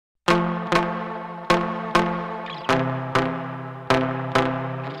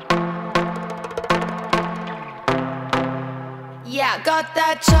got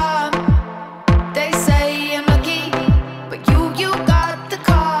that charm. They say I'm lucky, but you got the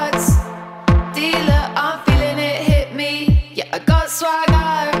cards. Dealer, I'm feeling it hit me. Yeah, I got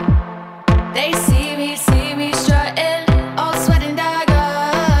swagger. They see me strutting, all sweat and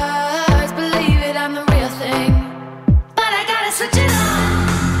daggers. Believe it, I'm the real thing, but I gotta switch it on.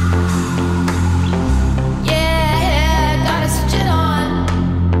 Yeah, gotta switch it on.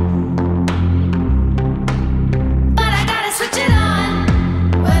 But I gotta switch it on.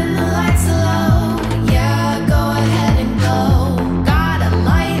 When the lights are low, yeah, go ahead and go. Got a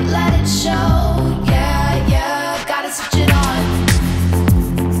light, let it show. Yeah, gotta switch it on.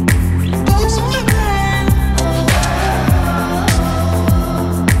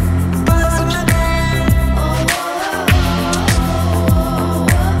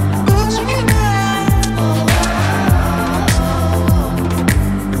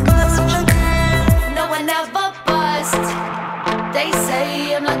 No one ever bust. They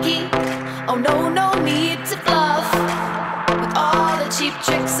say I'm lucky. Oh no need to bluff. With all the cheap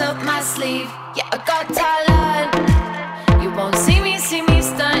tricks up my sleeve. Yeah, I got talent. You won't see me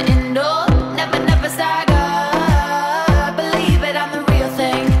stunting. No, never stagger. Believe it, I'm the real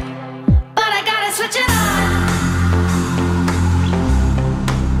thing. But I gotta switch it on.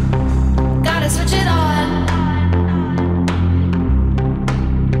 Gotta switch it on.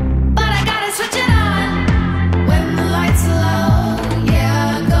 But I gotta switch it on. When the lights are low,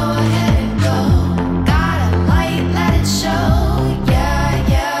 yeah, go ahead and go. Got a light, let it show. Yeah,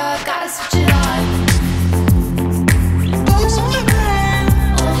 gotta switch it on.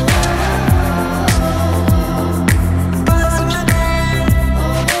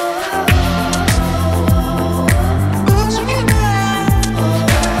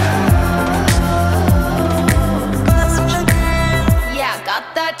 Yeah, I got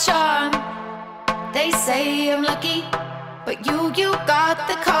that charm. They say I'm lucky, but you got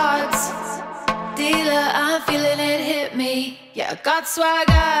the cards. Dealer, I'm feeling it hit me. Yeah, I got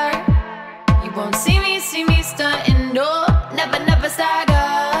swagger. You won't see me stunting. No, never stagger.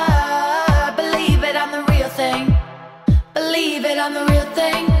 Believe it, I'm the real thing. Believe it, I'm the real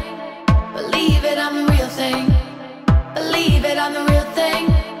thing. Believe it, I'm the real thing. Believe it, I'm the real thing.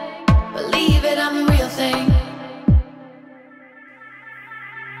 Believe it, I'm the real thing.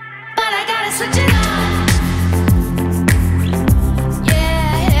 But I gotta switch it on.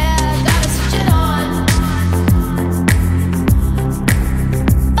 Yeah, gotta switch it on.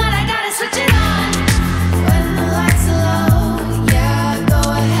 But I gotta switch it on. When the lights are low, yeah, go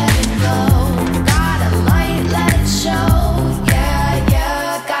ahead and go. Got a light, let it show.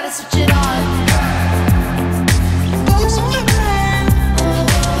 Yeah, gotta switch it on.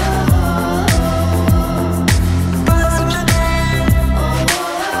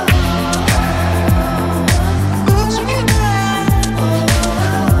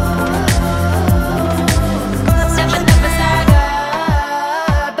 Never stagger.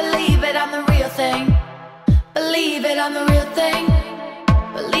 Believe it, I'm the real thing. Believe it, I'm the real thing.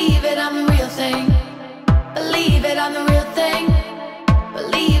 Believe it, I'm the real thing. Believe it, I'm the real thing.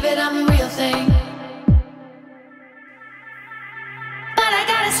 Believe it, I'm the real thing. But I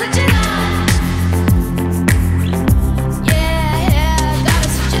gotta switch it